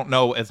era. I don't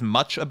know as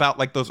much about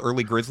like those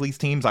early Grizzlies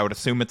teams. I would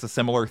assume it's a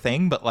similar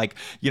thing, but like,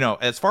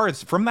 as far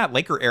as from that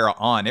Laker era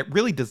on, it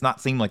really does not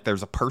seem like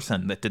there's a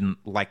person that didn't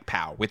like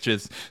Pau, which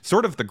is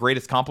sort of the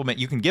greatest compliment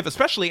you can give,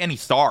 especially any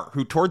star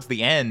who towards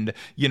the end,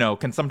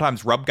 can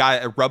sometimes rub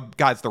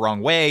guys the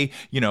wrong way,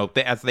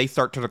 as they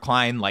start to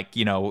decline, like,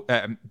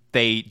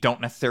 they don't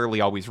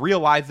necessarily always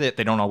realize it.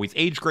 They don't always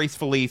age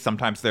gracefully.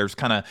 Sometimes there's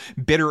kind of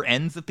bitter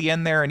ends at the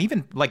end there. And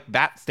even like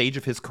that stage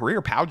of his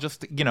career, Pau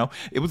just,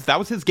 that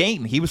was his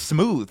game. He was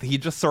smooth. He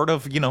just sort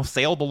of,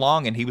 sailed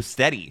along, and he was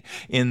steady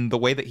in the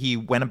way that he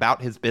went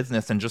about his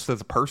business and just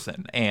as a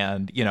person.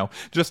 And,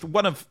 just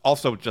one of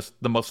also just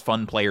the most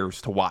fun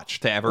players to watch,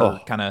 to ever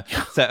kind of,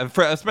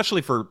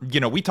 especially for,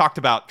 we talked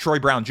about Troy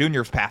Brown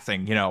Jr.'s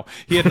passing,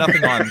 he had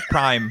nothing on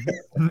prime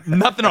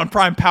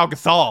Pau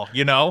Gasol,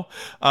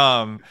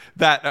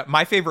 that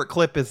my favorite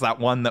clip is that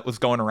one that was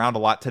going around a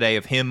lot today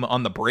of him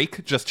on the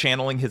break, just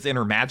channeling his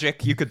inner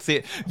magic. You could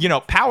see it,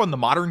 Pau in the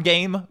modern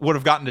game would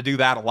have gotten to do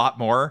that a lot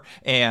more.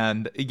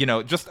 And,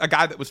 just a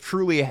guy that was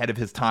truly ahead of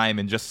his time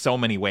in just so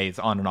many ways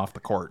on and off the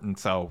court. And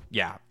so,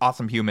 yeah,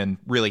 awesome human,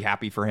 really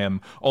happy for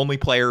him. Only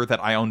player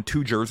that I own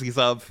 2 jerseys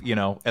of,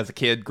 as a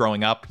kid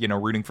growing up,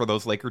 rooting for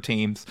those Laker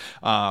teams.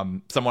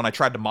 Someone I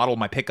tried to model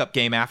my pickup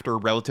game after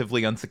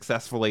relatively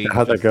unsuccessfly.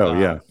 How'd that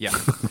go? Yeah.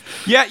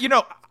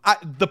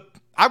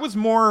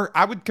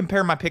 I would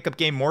compare my pickup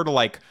game more to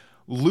like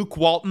Luke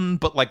Walton,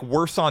 but like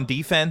worse on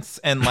defense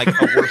and like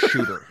a worse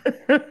shooter.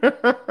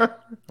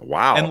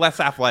 Wow. And less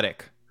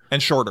athletic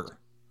and shorter.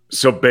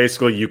 So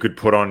basically you could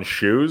put on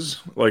shoes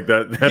like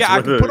that.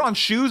 I could put on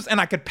shoes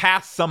and I could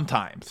pass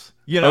sometimes.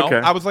 Okay.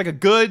 I was like a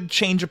good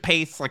change of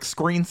pace, like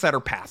screen setter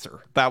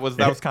passer. That was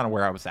kind of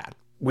where I was at.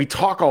 We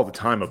talk all the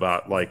time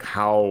about like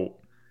how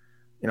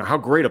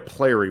great a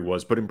player he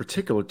was, but in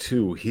particular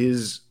too,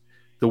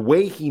 the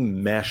way he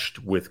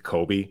meshed with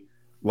Kobe,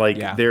 like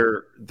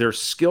their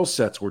skill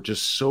sets were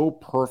just so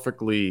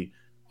perfectly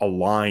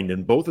aligned,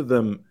 and both of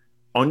them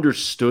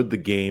understood the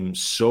game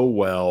so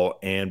well.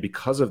 And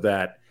because of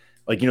that,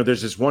 like,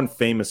 there's this one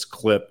famous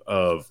clip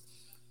of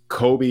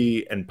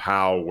Kobe and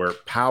Pau where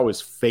Pau is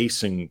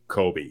facing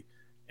Kobe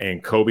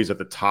and Kobe's at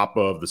the top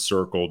of the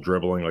circle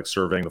dribbling, like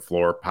surveying the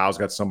floor. Pau's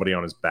got somebody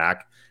on his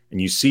back,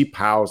 and you see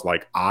Pau's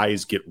like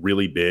eyes get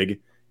really big,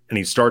 and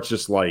he starts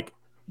just like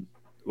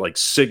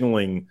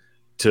signaling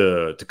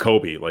to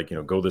Kobe, like,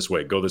 go this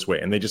way.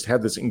 And they just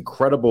had this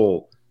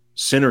incredible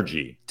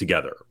synergy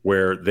together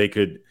where they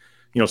could,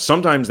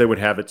 sometimes they would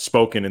have it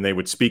spoken and they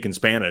would speak in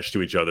Spanish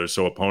to each other.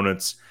 So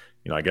opponents,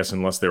 I guess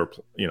unless they were,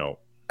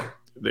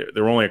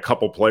 there were only a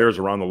couple players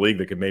around the league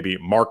that could maybe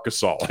Marc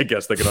Gasol, I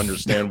guess they could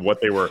understand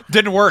what they were.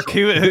 Didn't work.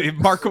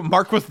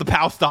 Mark was the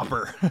pow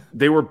stopper.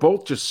 They were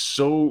both just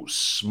so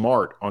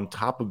smart on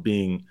top of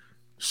being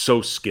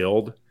so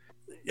skilled.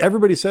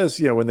 Everybody says,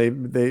 when they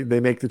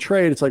make the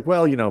trade, it's like,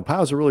 well,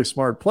 Pau's a really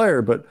smart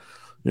player, but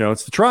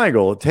it's the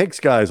triangle. It takes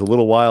guys a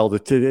little while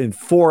in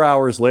 4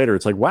 hours later.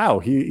 It's like, wow,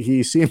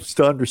 he seems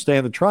to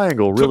understand the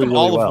triangle really, really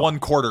all well. Of 1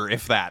 quarter,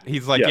 if that.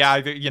 He's like,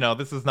 yes.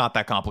 This is not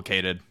that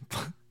complicated.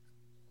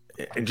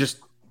 And just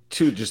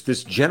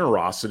this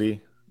generosity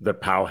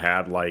that Pau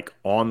had, like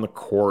on the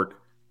court,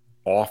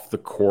 off the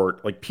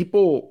court, like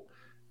people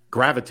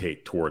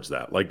gravitate towards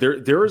that. Like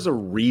there is a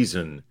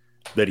reason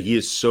that he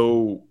is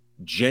so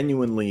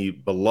genuinely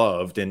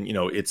beloved, and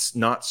it's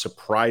not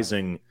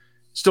surprising.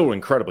 Still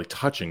incredibly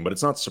touching, but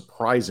it's not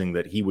surprising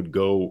that he would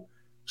go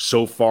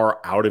so far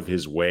out of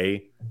his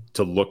way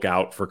to look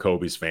out for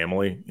Kobe's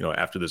family,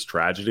 after this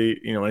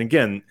tragedy, and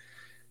again,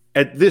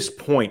 at this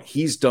point,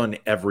 he's done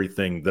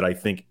everything that I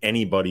think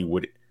anybody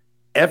would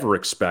ever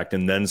expect.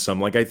 And then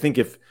some. Like, I think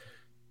if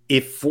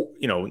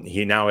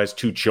he now has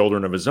 2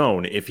 children of his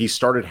own, if he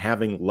started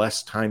having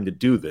less time to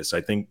do this, I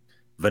think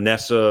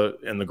Vanessa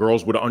and the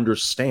girls would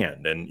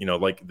understand. And,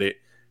 they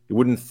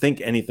wouldn't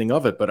think anything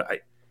of it. But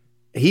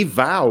he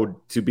vowed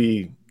to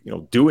be,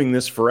 doing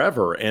this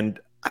forever. And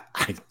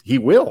he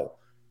will.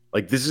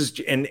 Like, this is,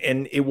 and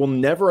it will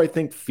never, I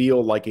think,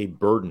 feel like a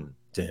burden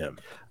to him.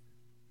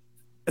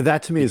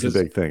 That to me is a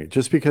big thing,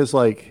 just because,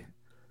 like,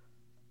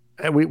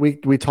 and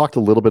we talked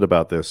a little bit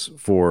about this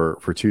for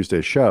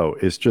Tuesday's show.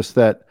 Is just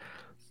that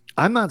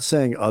I'm not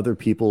saying other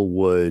people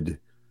would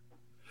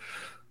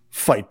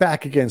fight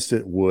back against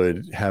it,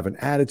 would have an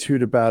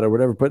attitude about it, or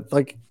whatever. But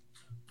like,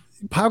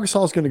 Pau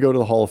Gasol is going to go to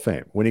the Hall of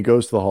Fame. When he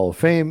goes to the Hall of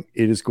Fame,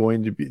 it is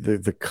going to be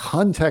the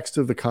context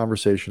of the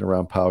conversation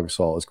around Pau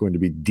Gasol is going to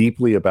be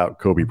deeply about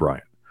Kobe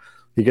Bryant.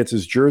 He gets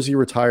his jersey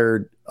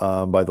retired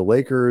by the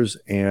Lakers,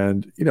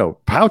 and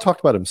Pau talked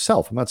about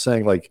himself. I'm not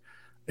saying like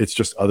it's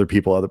just other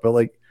people, but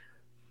like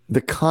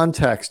the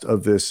context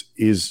of this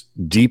is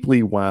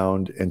deeply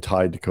wound and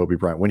tied to Kobe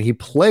Bryant. When he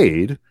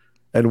played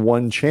and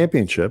won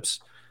championships,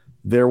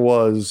 there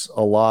was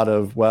a lot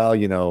of, well,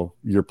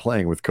 you're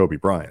playing with Kobe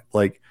Bryant.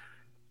 Like,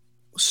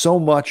 so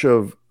much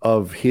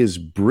of his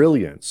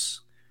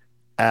brilliance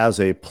as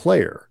a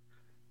player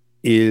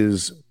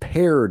is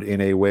paired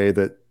in a way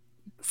that,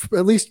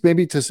 at least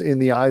maybe just in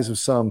the eyes of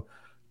some,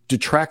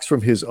 detracts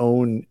from his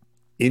own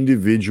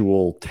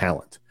individual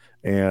talent.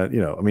 And,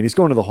 he's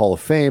going to the Hall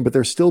of Fame, but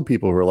there's still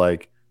people who are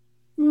like,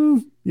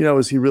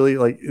 is he really,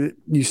 like,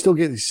 you still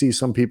get to see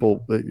some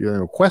people,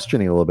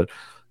 questioning a little bit,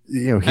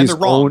 and they're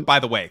wrong, by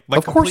the way, like,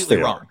 of course completely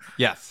they wrong. are.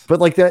 Yes. But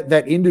like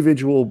that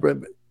individual,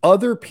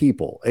 other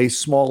people, a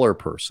smaller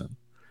person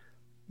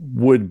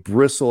would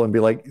bristle and be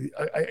like,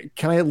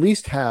 can I at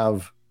least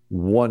have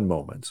one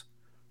moment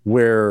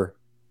where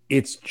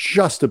it's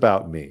just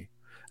about me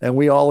and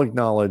we all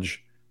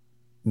acknowledge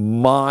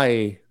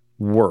my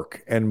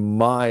work and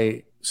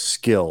my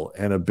skill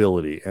and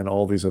ability and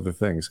all these other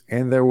things?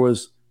 And there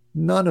was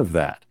none of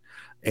that.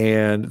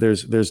 And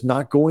there's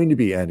not going to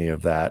be any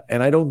of that.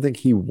 And I don't think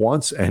he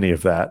wants any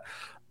of that.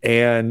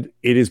 And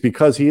it is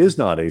because he is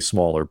not a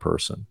smaller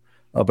person.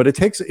 But it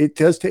takes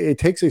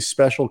a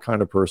special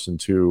kind of person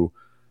to,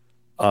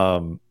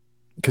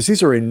 because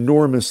these are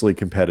enormously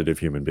competitive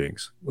human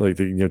beings. Like,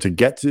 to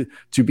get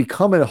to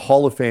become a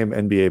Hall of Fame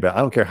NBA, I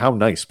don't care how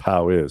nice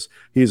Pau is,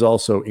 he's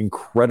also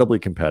incredibly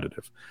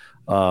competitive.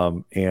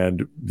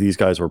 And these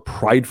guys are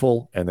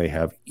prideful and they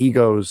have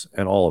egos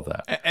and all of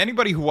that.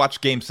 Anybody who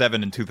watched Game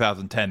 7 in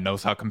 2010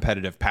 knows how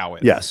competitive Pau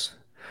is. Yes.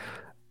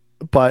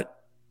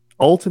 But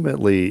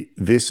ultimately,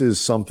 this is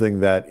something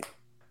that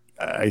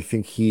I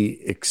think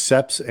he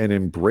accepts and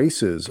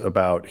embraces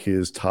about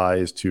his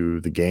ties to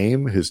the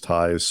game, his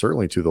ties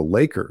certainly to the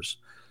Lakers,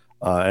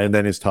 and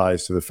then his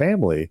ties to the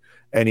family.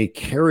 And he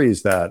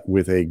carries that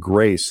with a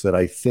grace that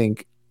I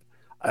think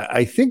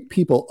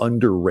people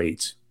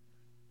underrate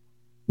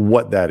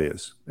what that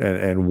is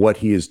and what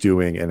he is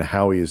doing and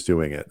how he is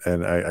doing it.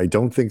 And I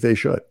don't think they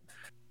should.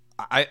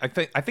 I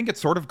think it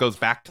sort of goes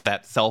back to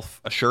that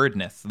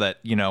self-assuredness that,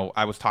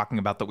 I was talking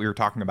about, that we were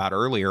talking about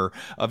earlier,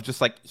 of just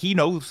like, he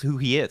knows who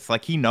he is.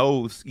 Like, he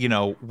knows,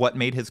 what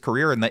made his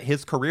career, and that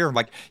his career,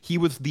 like, he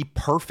was the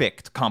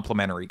perfect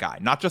complementary guy,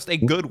 not just a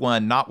good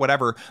one, not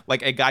whatever,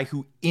 like a guy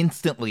who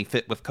instantly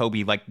fit with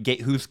Kobe, like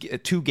whose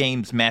 2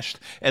 games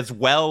meshed as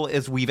well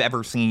as we've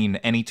ever seen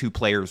any 2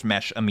 players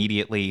mesh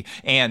immediately,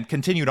 and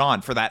continued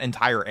on for that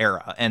entire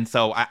era. And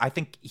so I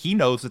think he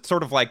knows. It's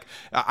sort of like,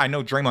 I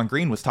know Draymond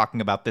Green was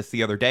talking about this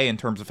the other day in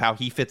terms of how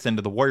he fits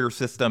into the Warrior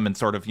system and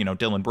sort of,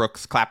 Dylan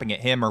Brooks clapping at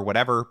him or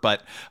whatever.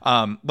 But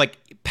like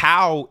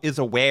Pau is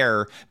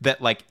aware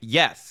that like,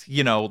 yes,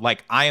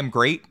 like I am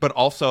great, but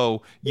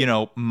also,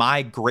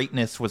 my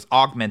greatness was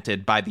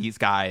augmented by these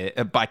guys,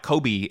 by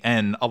Kobe,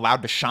 and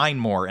allowed to shine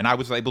more. And I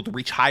was able to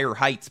reach higher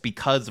heights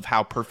because of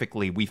how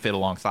perfectly we fit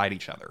alongside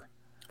each other.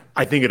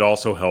 I think it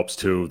also helps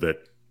too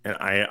that, and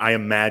I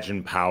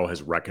imagine Pau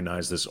has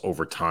recognized this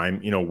over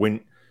time.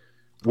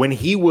 When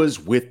he was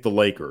with the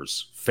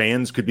Lakers,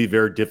 fans could be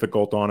very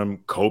difficult on him.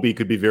 Kobe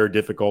could be very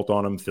difficult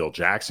on him. Phil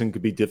Jackson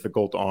could be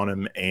difficult on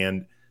him.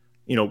 And,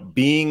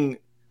 being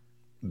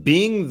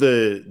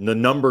the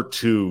number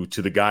two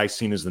to the guy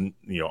seen as the,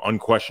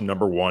 unquestioned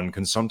number one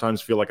can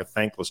sometimes feel like a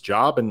thankless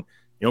job. And,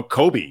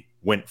 Kobe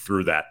went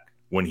through that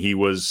when he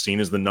was seen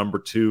as the number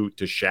two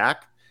to Shaq.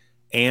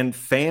 And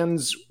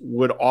fans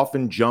would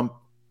often jump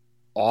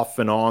off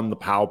and on the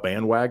Pau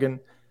bandwagon.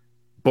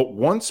 But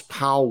once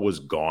Pau was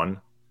gone,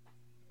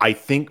 I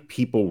think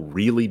people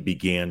really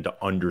began to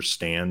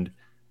understand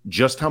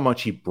just how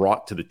much he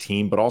brought to the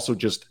team, but also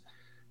just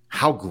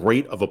how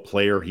great of a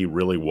player he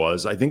really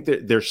was. I think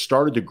that there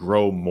started to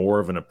grow more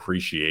of an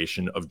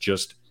appreciation of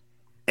just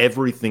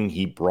everything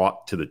he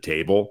brought to the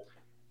table.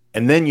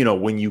 And then,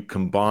 when you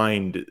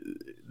combined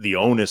the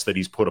onus that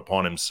he's put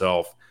upon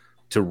himself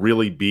to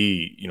really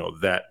be,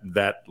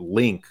 that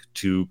link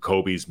to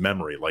Kobe's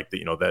memory, like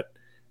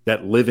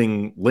that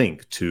living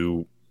link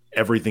to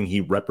everything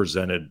he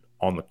represented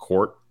on the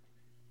court.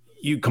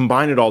 You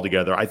combine it all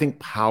together. I think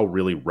Pau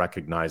really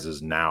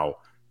recognizes now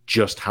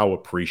just how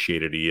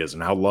appreciated he is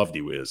and how loved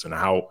he is and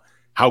how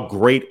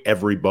great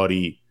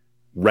everybody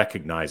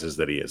recognizes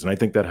that he is. And I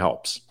think that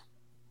helps.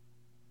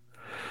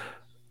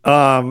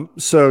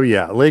 So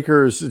yeah,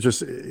 Lakers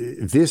just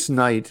this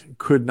night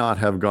could not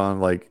have gone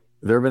like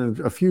there have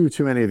been a few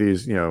too many of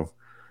these,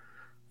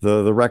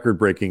 the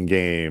record-breaking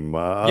game.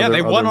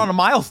 They won on a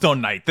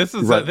milestone night. This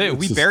is right,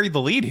 we buried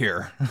the lead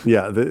here.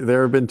 Yeah,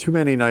 there have been too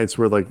many nights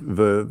where like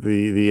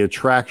the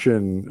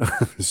attraction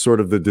is sort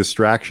of the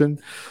distraction,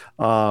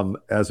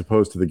 as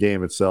opposed to the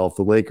game itself.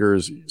 The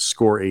Lakers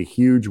score a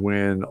huge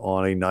win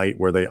on a night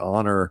where they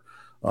honor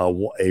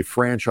a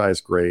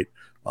franchise great.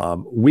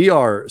 We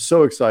are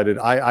so excited.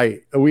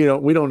 We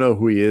don't know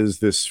who he is.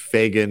 This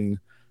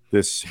Fagan,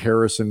 this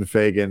Harrison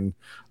Fagan.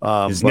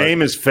 His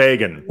name is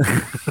Fagan.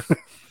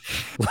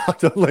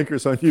 Locked On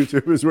Lakers on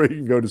YouTube is where you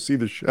can go to see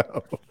the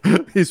show.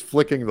 He's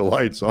flicking the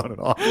lights on and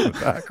off in the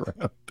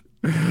background.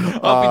 He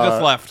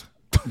just left.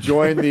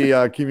 Join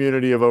the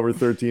community of over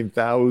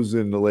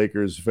 13,000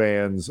 Lakers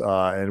fans,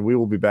 and we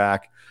will be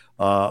back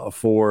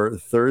for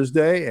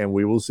Thursday, and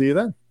we will see you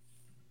then.